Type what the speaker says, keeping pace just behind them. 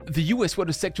The US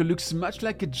water sector looks much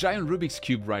like a giant Rubik's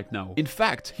Cube right now. In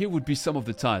fact, here would be some of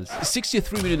the tiles.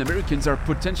 63 million Americans are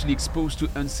potentially exposed to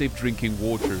unsafe drinking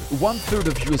water. 1/3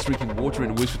 of US drinking water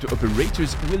and wastewater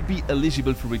operators will be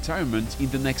eligible for retirement in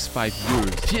the next 5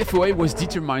 years. PFOA was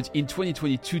determined in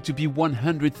 2022 to be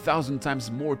 100,000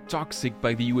 times more toxic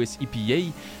by the US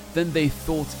EPA than they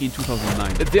thought in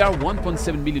 2009. There are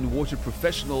 1.7 million water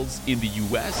professionals in the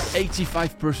US.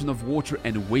 85% of water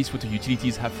and wastewater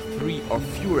utilities have 3 or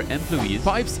fewer employees.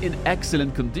 Pipes in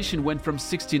excellent condition went from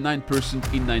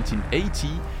 69% in 1980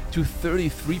 to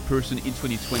 33% in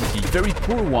 2020. Very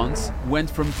poor ones went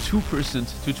from 2%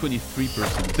 to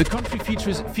 23%. The country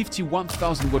features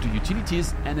 51,000 water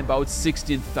utilities and about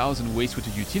 16,000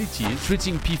 wastewater utilities.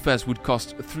 Treating PFAS would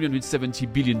cost $370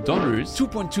 billion.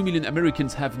 2.2 million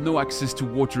Americans have no access to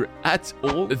water at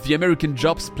all. The American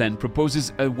Jobs Plan proposes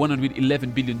a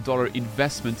 $111 billion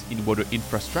investment in water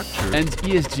infrastructure, and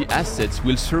ESG assets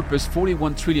will surpass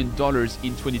 $41 trillion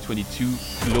in 2022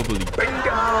 globally.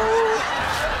 Bingo!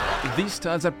 These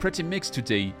styles are pretty mixed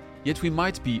today, yet we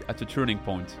might be at a turning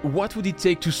point. What would it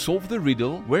take to solve the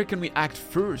riddle? Where can we act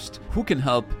first? Who can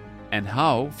help? And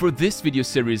how? For this video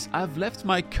series, I've left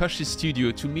my cushy studio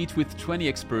to meet with 20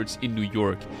 experts in New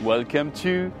York. Welcome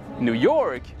to New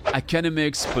York!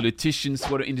 Academics, politicians,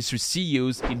 water industry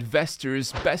CEOs,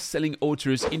 investors, best-selling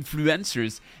authors,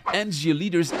 influencers, NGO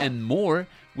leaders, and more,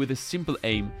 with a simple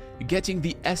aim: getting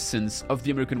the essence of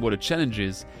the American water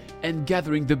challenges and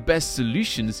gathering the best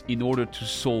solutions in order to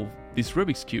solve this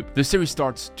Rubik's Cube. The series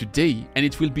starts today and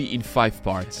it will be in 5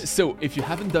 parts. So if you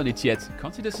haven't done it yet,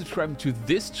 consider subscribing to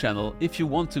this channel if you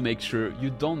want to make sure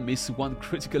you don't miss one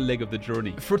critical leg of the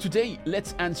journey. For today,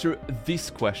 let's answer this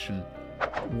question: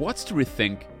 what's to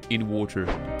rethink in water?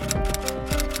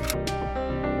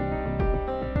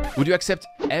 Would you accept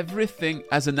everything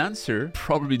as an answer?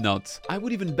 Probably not. I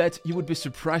would even bet you would be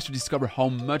surprised to discover how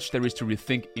much there is to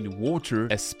rethink in water,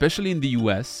 especially in the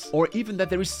US, or even that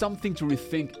there is something to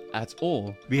rethink at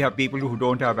all. We have people who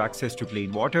don't have access to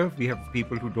clean water. We have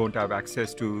people who don't have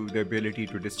access to the ability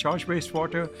to discharge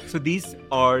wastewater. So these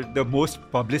are the most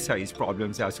publicized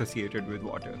problems associated with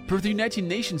water. Per the United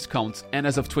Nations count, and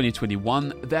as of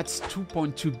 2021, that's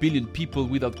 2.2 billion people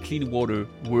without clean water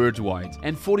worldwide,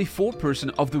 and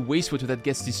 44% of the wastewater that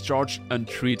gets discharged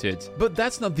untreated. But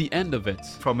that's not the end of it.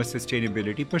 From a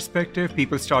sustainability perspective,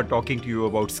 people start talking to you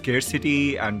about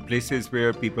scarcity and places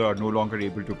where people are no longer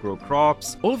able to grow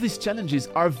crops. All these challenges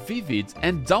are vivid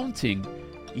and daunting,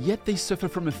 yet they suffer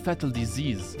from a fatal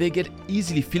disease. They get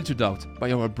easily filtered out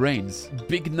by our brains.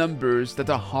 Big numbers that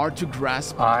are hard to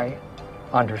grasp. I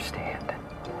understand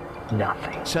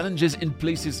nothing. Challenges in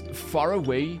places far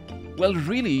away. Well,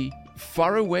 really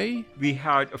far away? We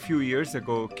had a few years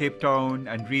ago Cape Town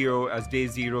and Rio as day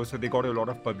zero, so they got a lot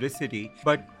of publicity.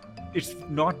 But it's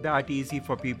not that easy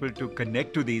for people to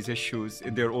connect to these issues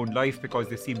in their own life because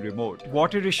they seem remote.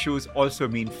 Water issues also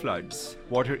mean floods.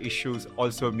 Water issues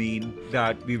also mean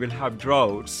that we will have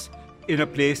droughts in a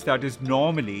place that is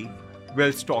normally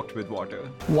well stocked with water.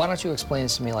 Why don't you explain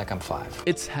this to me like I'm 5?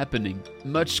 It's happening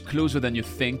much closer than you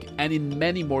think and in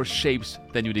many more shapes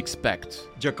than you'd expect.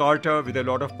 Jakarta, with a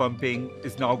lot of pumping,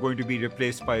 is now going to be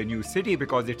replaced by a new city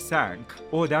because it sank.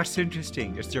 Oh, that's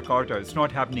interesting. It's Jakarta. It's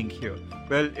not happening here.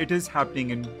 Well, it is happening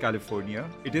in California.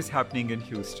 It is happening in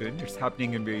Houston. It's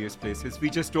happening in various places. We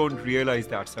just don't realize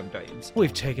that sometimes.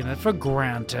 We've taken it for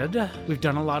granted. We've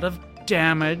done a lot of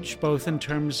damage, both in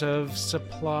terms of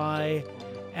supply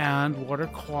and water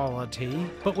quality,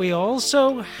 but we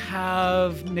also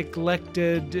have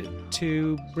neglected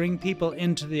to bring people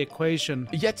into the equation.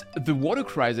 Yet the water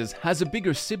crisis has a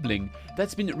bigger sibling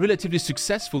that's been relatively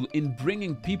successful in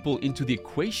bringing people into the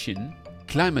equation: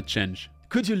 climate change.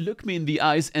 Could you look me in the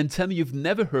eyes and tell me you've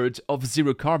never heard of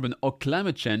zero carbon or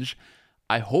climate change?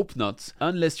 I hope not,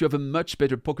 unless you have a much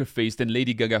better poker face than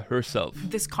Lady Gaga herself.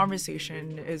 This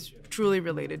conversation is truly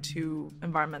related to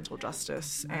environmental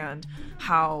justice and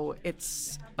how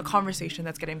it's a conversation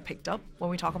that's getting picked up when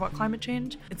we talk about climate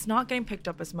change. It's not getting picked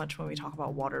up as much when we talk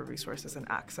about water resources and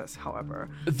access, however.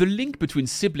 The link between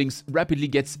siblings rapidly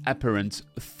gets apparent,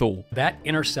 though. That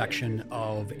intersection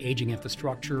of aging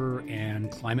infrastructure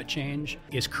and climate change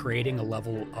is creating a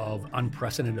level of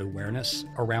unprecedented awareness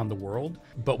around the world,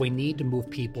 but we need to move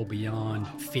people beyond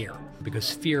fear,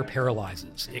 because fear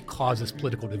paralyzes. It causes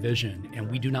political division, and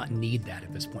we do not need that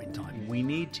at this point in time. We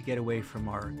need to get away from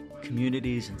our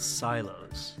communities and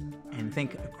silos and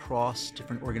think across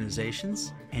different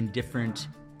organizations and different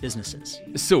businesses.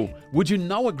 So, would you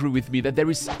now agree with me that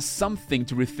there is something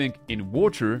to rethink in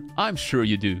water? I'm sure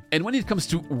you do. And when it comes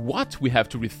to what we have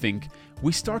to rethink,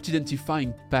 we start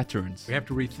identifying patterns. We have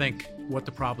to rethink what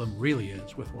the problem really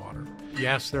is with water.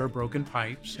 Yes, there are broken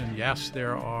pipes, and yes,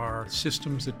 there are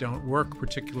systems that don't work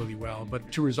particularly well,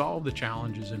 but to resolve the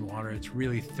challenges in water, it's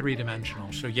really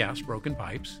three-dimensional. So yes, broken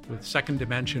pipes. The second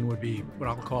dimension would be what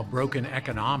I'll call broken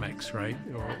economics, right?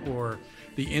 Or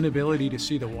the inability to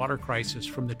see the water crisis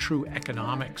from the true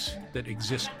economics that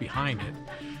exist behind it.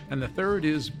 And the third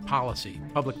is policy,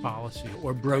 public policy,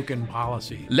 or broken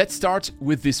policy. Let's start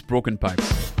with these broken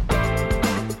pipes.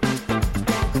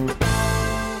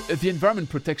 The Environment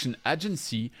Protection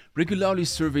Agency regularly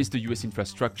surveys the US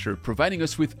infrastructure, providing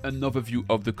us with an overview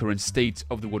of the current state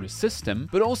of the water system,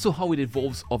 but also how it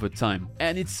evolves over time.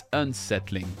 And it's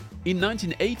unsettling. In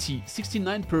 1980,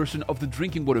 69% of the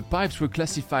drinking water pipes were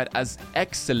classified as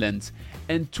excellent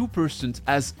and 2%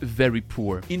 as very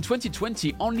poor. In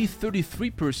 2020, only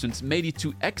 33% made it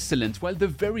to excellent, while the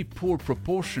very poor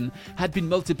proportion had been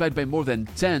multiplied by more than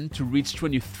 10 to reach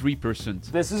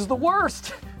 23%. This is the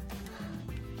worst!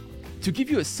 To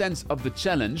give you a sense of the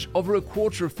challenge, over a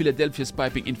quarter of Philadelphia's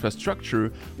piping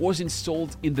infrastructure was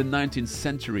installed in the 19th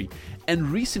century, and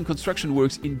recent construction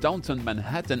works in downtown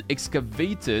Manhattan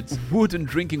excavated wooden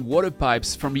drinking water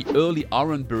pipes from the early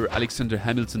Aaron Burr, Alexander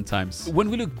Hamilton times. When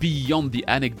we look beyond the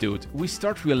anecdote, we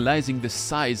start realizing the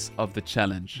size of the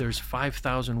challenge. There's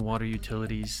 5,000 water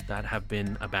utilities that have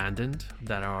been abandoned,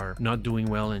 that are not doing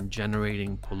well in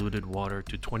generating polluted water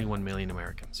to 21 million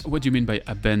Americans. What do you mean by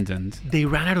abandoned? They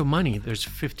ran out of money. There's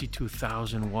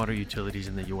 52,000 water utilities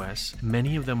in the US.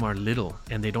 Many of them are little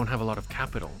and they don't have a lot of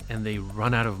capital, and they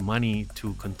run out of money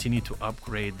to continue to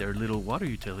upgrade their little water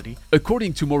utility.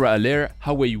 According to Maura Allaire,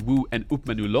 Hawei Wu, and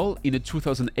Upmanu Lal, in a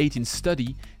 2018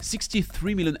 study,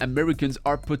 63 million Americans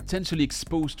are potentially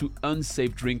exposed to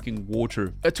unsafe drinking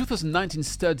water. A 2019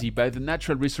 study by the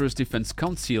Natural Resource Defense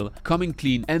Council, Coming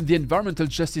Clean, and the Environmental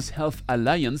Justice Health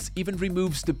Alliance even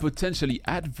removes the potentially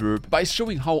adverb by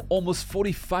showing how almost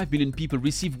 45 million people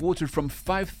receive water from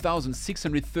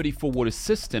 5,634 water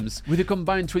systems, with a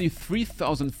combined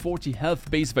 23,040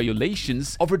 health-based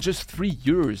violations over just 3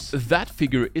 years. That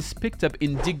figure is picked up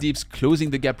in Dig Deep's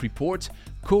Closing the Gap report,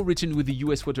 co-written with the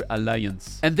US Water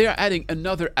Alliance. And they are adding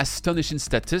another astonishing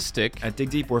statistic. At Dig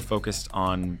Deep, we're focused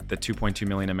on the 2.2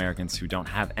 million Americans who don't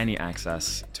have any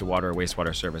access to water or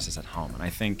wastewater services at home. And I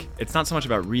think it's not so much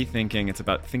about rethinking, it's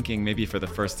about thinking maybe for the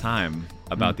first time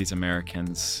about these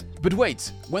Americans. But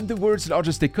wait, when the world's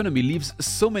largest economy leaves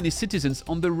so many citizens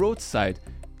on the roadside,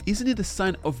 isn't it a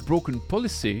sign of broken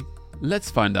policy?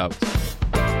 Let's find out.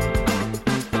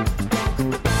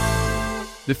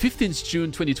 The 15th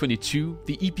June 2022,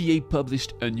 the EPA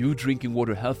published a new drinking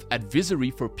water health advisory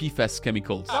for PFAS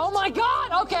chemicals. Oh my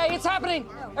God! Okay, it's happening.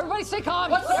 Everybody stay calm.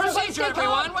 What's the procedure,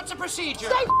 everyone? What's the procedure?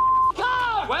 Stay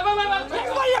calm! Wait. Everybody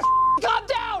calm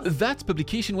down! That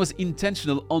publication was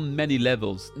intentional on many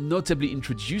levels, notably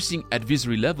introducing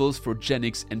advisory levels for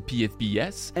GenX and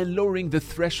PFBS and lowering the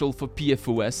threshold for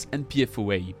PFOS and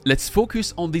PFOA. Let's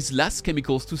focus on these last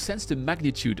chemicals to sense the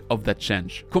magnitude of that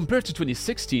change. Compared to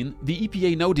 2016, the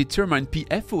EPA now determined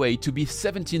PFOA to be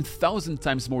 17,000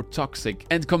 times more toxic,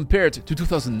 and compared to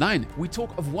 2009, we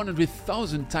talk of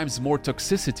 100,000 times more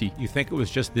toxicity. You think it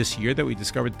was just this year that we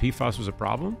discovered PFAS was a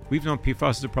problem? We've known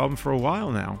PFAS is a problem for a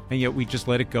while now, and yet we just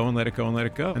let it go and let it go and let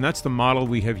it go. And that's the model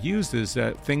we have used, is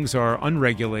that things are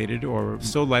unregulated or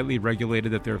so lightly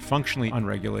regulated that they're functionally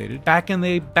unregulated. Back in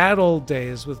the bad old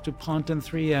days with DuPont and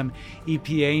 3M,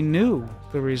 EPA knew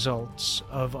the results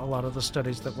of a lot of the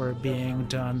studies that were being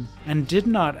done and did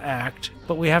not act,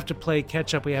 but we have to play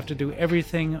catch up. We have to do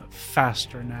everything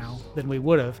faster now than we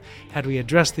would have had we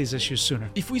addressed these issues sooner.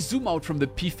 If we zoom out from the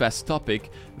PFAS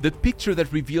topic, the picture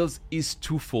that reveals is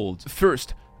twofold.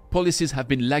 First, policies have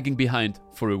been lagging behind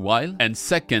for a while, and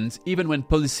second, even when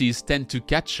policies tend to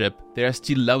catch up, they are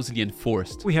still lousily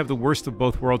enforced. We have the worst of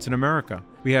both worlds in America.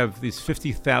 We have these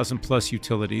 50,000 plus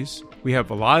utilities. We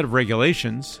have a lot of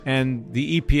regulations, and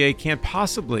the EPA can't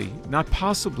not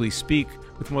possibly speak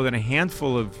with more than a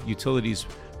handful of utilities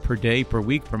per day, per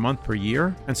week, per month, per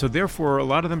year. And so therefore, a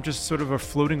lot of them just sort of are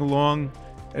floating along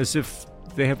as if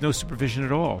they have no supervision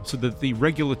at all. So that the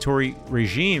regulatory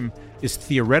regime is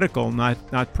theoretical,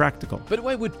 not practical. But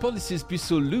why would policies be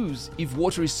so loose if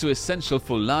water is so essential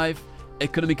for life,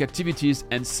 economic activities,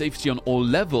 and safety on all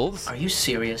levels? Are you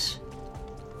serious?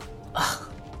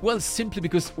 Well, simply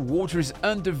because water is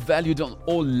undervalued on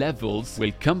all levels.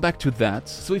 We'll come back to that.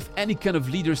 So if any kind of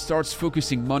leader starts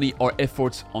focusing money or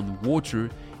efforts on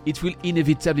water, it will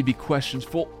inevitably be questioned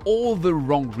for all the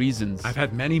wrong reasons. I've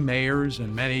had many mayors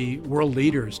and many world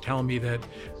leaders tell me that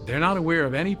they're not aware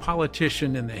of any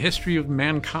politician in the history of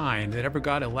mankind that ever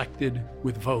got elected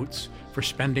with votes for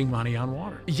spending money on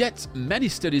water. Yet, many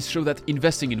studies show that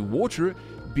investing in water,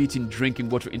 be it in drinking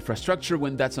water infrastructure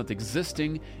when that's not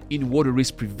existing, in water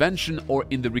risk prevention, or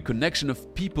in the reconnection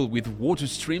of people with water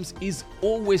streams, is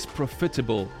always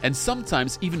profitable, and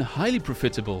sometimes even highly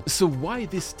profitable. So why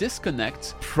this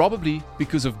disconnect? Probably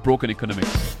because of broken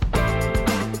economics.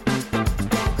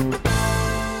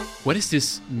 What is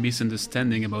this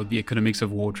misunderstanding about the economics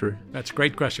of water? That's a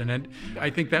great question. And I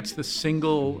think that's the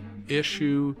single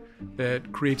issue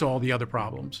that creates all the other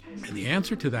problems. And the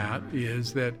answer to that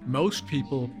is that most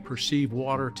people perceive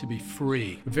water to be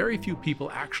free. Very few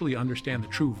people actually understand the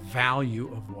true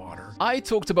value of water. I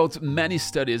talked about many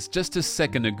studies just a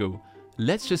second ago.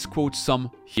 Let's just quote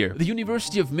some here. The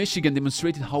University of Michigan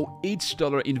demonstrated how each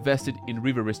dollar invested in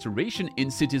river restoration in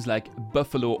cities like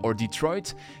Buffalo or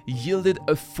Detroit yielded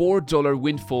a $4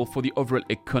 windfall for the overall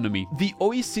economy. The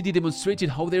OECD demonstrated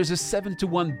how there's a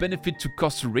 7-to-1 benefit to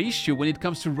cost ratio when it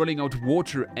comes to rolling out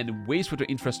water and wastewater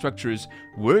infrastructures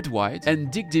worldwide. And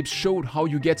Dig Deep showed how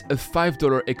you get a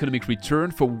 $5 economic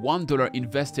return for $1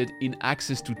 invested in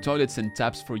access to toilets and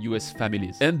taps for US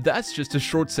families. And that's just a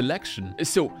short selection.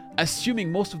 So,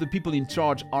 assuming most of the people in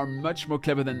charge are much more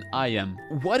clever than I am,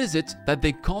 what is it that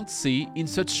they can't see in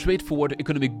such straightforward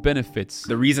economic benefits?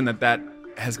 The reason that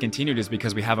has continued is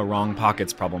because we have a wrong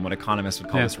pockets problem, what economists would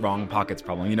call this wrong pockets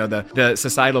problem. You know, the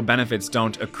societal benefits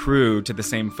don't accrue to the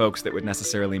same folks that would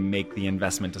necessarily make the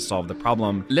investment to solve the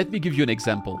problem. Let me give you an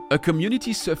example. A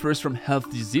community suffers from health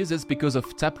diseases because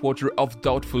of tap water of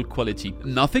doubtful quality.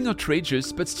 Nothing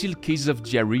outrageous, but still cases of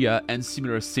diarrhea and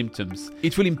similar symptoms.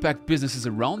 It will impact businesses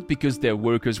around because their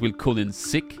workers will call in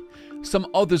sick. Some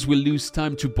others will lose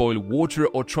time to boil water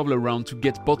or travel around to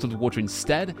get bottled water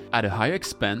instead at a higher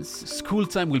expense. School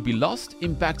time will be lost,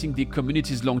 impacting the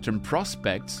community's long-term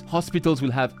prospects. Hospitals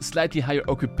will have slightly higher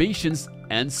occupations,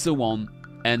 and so on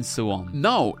and so on.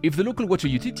 Now, if the local water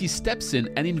utility steps in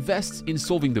and invests in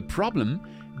solving the problem,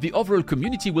 the overall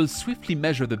community will swiftly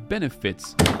measure the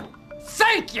benefits.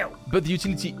 Thank you! But the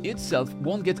utility itself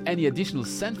won't get any additional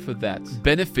cent for that.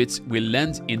 Benefits will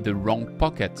land in the wrong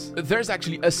pocket. There's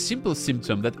actually a simple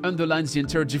symptom that underlines the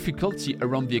entire difficulty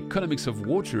around the economics of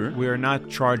water. We are not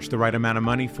charged the right amount of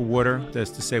money for water.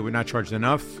 That's to say we're not charged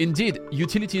enough. Indeed,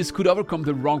 utilities could overcome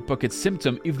the wrong pocket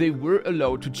symptom if they were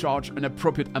allowed to charge an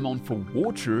appropriate amount for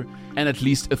water and at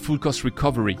least a full cost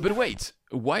recovery. But wait,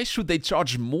 why should they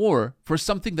charge more for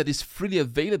something that is freely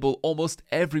available almost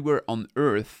everywhere on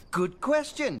Earth? Good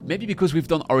question. Maybe because we've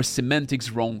done our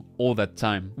semantics wrong all that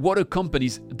time. Water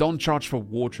companies don't charge for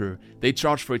water. They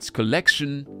charge for its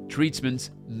collection, treatment,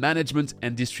 management,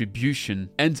 and distribution.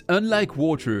 And unlike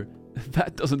water,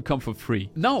 that doesn't come for free.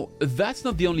 Now, that's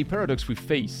not the only paradox we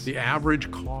face. The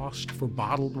average cost for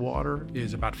bottled water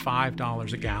is about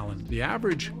 $5 a gallon. The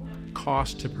average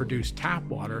cost to produce tap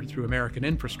water through American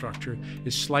infrastructure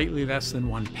is slightly less than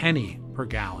 1 penny per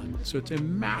gallon. So it's a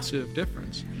massive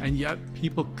difference. And yet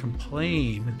people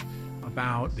complain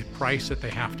about the price that they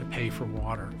have to pay for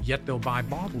water, yet they'll buy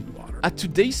bottled water. At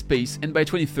today's pace, and by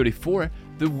 2034,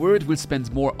 the world will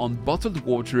spend more on bottled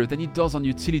water than it does on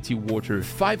utility water.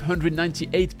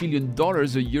 $598 billion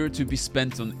a year to be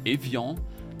spent on Evian,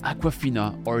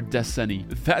 Aquafina or Dasani.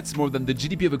 That's more than the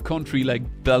GDP of a country like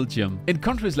Belgium. In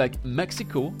countries like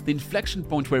Mexico, the inflection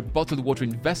point where bottled water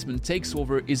investment takes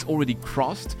over is already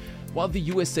crossed, while the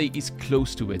USA is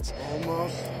close to it.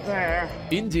 Almost there.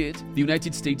 Indeed, the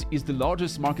United States is the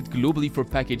largest market globally for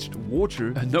packaged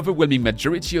water, an overwhelming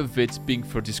majority of it being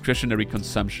for discretionary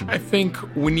consumption. I think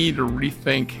we need to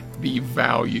rethink the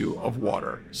value of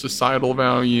water. Societal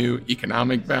value,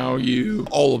 economic value,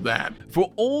 all of that.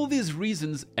 For all these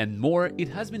reasons and more, it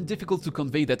has been difficult to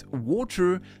convey that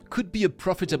water could be a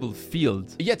profitable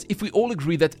field. Yet, if we all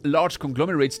agree that large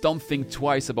conglomerates don't think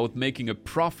twice about making a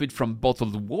profit from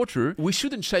bottled water, we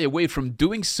shouldn't shy away from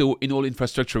doing so in all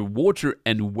infrastructure, water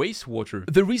and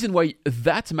wastewater. The reason why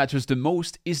that matters the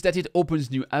most is that it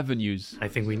opens new avenues. I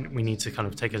think we need to kind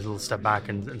of take a little step back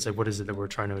and say, what is it that we're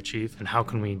trying to achieve and how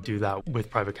can we do that with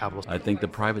private capital? I think the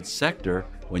private sector,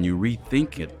 when you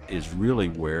rethink it, is really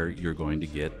where you're going to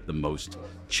get the most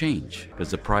change, because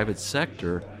the private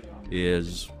sector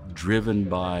is driven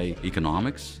by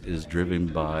economics, is driven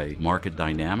by market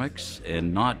dynamics,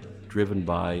 and not driven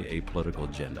by a political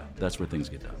agenda. That's where things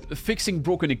get done. Fixing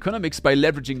broken economics by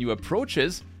leveraging new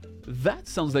approaches, that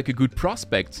sounds like a good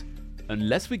prospect,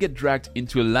 unless we get dragged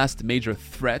into a last major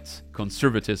threat,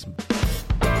 conservatism.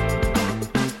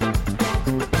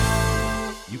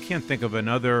 You can't think of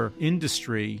another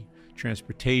industry,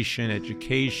 transportation,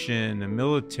 education, the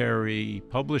military,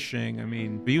 publishing, I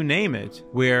mean, you name it,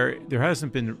 where there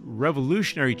hasn't been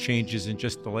revolutionary changes in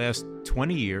just the last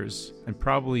 20 years, and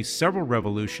probably several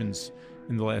revolutions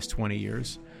in the last 20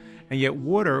 years. And yet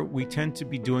water, we tend to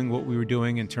be doing what we were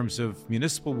doing in terms of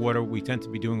municipal water, we tend to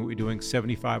be doing what we were doing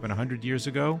 75 and 100 years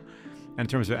ago. And in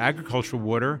terms of agricultural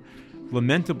water,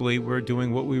 lamentably, we're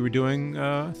doing what we were doing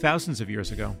thousands of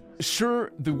years ago.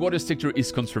 Sure, the water sector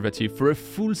is conservative for a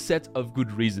full set of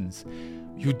good reasons.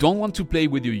 You don't want to play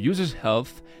with your users'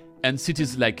 health, and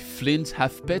cities like Flint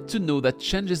have bet to know that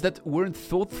changes that weren't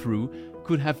thought through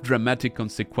could have dramatic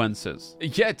consequences.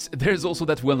 Yet, there's also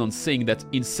that well-known saying that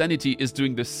insanity is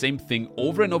doing the same thing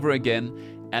over and over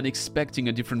again and expecting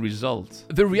a different result.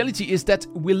 The reality is that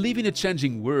we live in a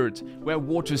changing world where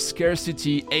water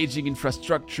scarcity, aging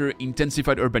infrastructure,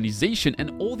 intensified urbanization,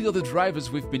 and all the other drivers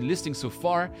we've been listing so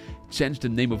far change the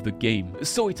name of the game.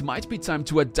 So it might be time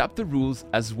to adapt the rules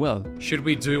as well. Should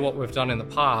we do what we've done in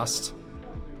the past,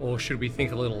 or should we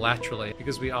think a little laterally?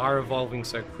 Because we are evolving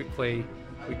so quickly,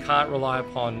 we can't rely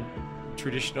upon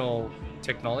traditional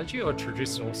technology or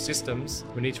traditional systems.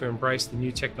 We need to embrace the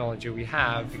new technology we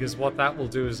have, because what that will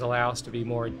do is allow us to be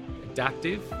more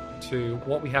adaptive to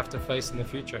what we have to face in the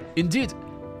future. Indeed,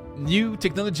 new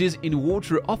technologies in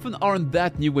water often aren't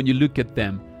that new when you look at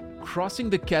them. Crossing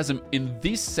the chasm in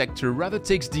this sector rather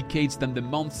takes decades than the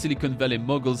Mount Silicon Valley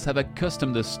moguls have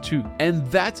accustomed us to. And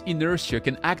that inertia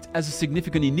can act as a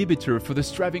significant inhibitor for the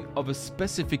striving of a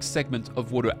specific segment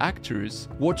of water actors,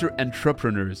 water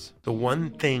entrepreneurs. The one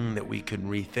thing that we can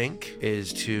rethink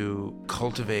is to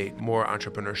cultivate more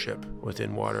entrepreneurship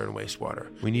within water and wastewater.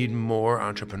 We need more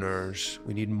entrepreneurs.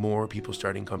 We need more people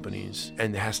starting companies,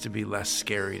 and it has to be less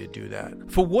scary to do that.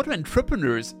 For water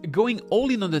entrepreneurs, going all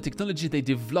in on the technology they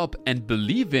develop and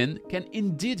believe in can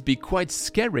indeed be quite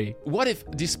scary. What if,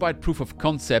 despite proof of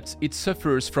concept, it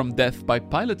suffers from death by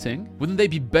piloting? Wouldn't they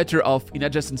be better off in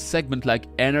adjacent segments like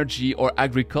energy or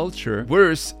agriculture?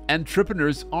 Worse,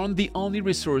 entrepreneurs aren't the only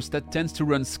resource that tends to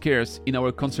run scarce in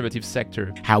our conservative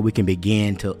sector. How we can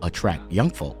begin to attract young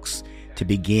folks to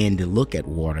begin to look at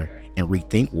water and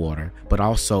rethink water, but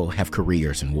also have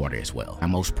careers in water as well. Our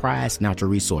most prized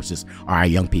natural resources are our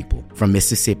young people, from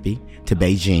Mississippi to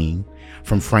Beijing,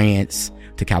 from France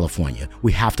to California.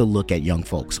 We have to look at young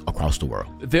folks across the world.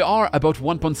 There are about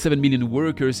 1.7 million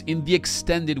workers in the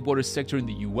extended water sector in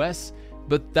the US,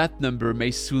 but that number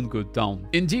may soon go down.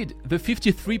 Indeed, the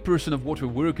 53% of water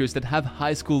workers that have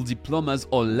high school diplomas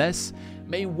or less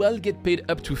may well get paid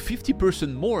up to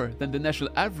 50% more than the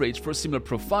national average for similar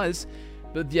profiles,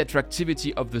 but the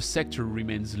attractivity of the sector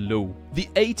remains low. The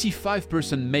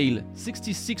 85% male,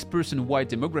 66% white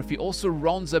demography also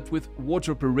rounds up with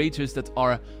water operators that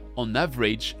are, on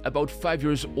average, about 5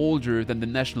 years older than the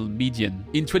national median.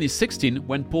 In 2016,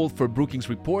 when polled for Brookings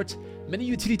Report, many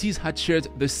utilities had shared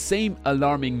the same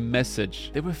alarming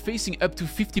message. They were facing up to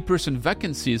 50%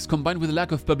 vacancies combined with a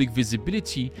lack of public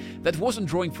visibility that wasn't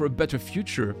drawing for a better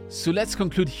future. So let's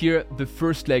conclude here the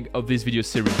first leg of this video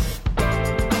series.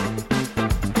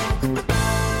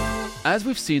 As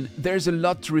we've seen, there's a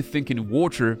lot to rethink in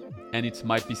water, and it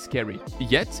might be scary.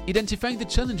 Yet, identifying the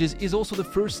challenges is also the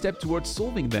first step towards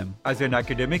solving them. As an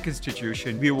academic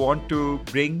institution, we want to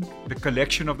bring the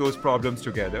collection of those problems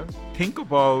together, think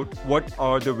about what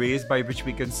are the ways by which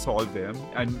we can solve them,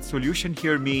 and solution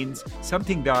here means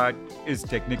something that is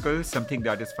technical, something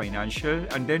that is financial,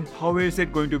 and then how is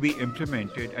it going to be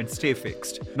implemented and stay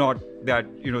fixed? Not that,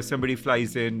 somebody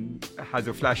flies in, has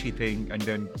a flashy thing, and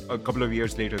then a couple of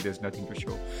years later, there's nothing to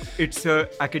show. It's an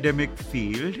academic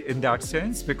field in that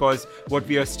sense, because what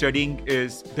we are studying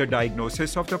is the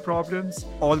diagnosis of the problems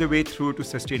all the way through to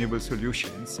sustainable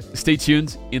solutions. Stay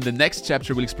tuned. In the next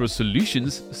chapter, we'll explore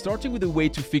solutions, starting with a way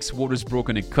to fix water's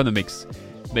broken economics.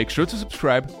 Make sure to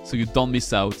subscribe so you don't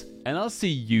miss out, and I'll see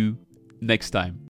you next time.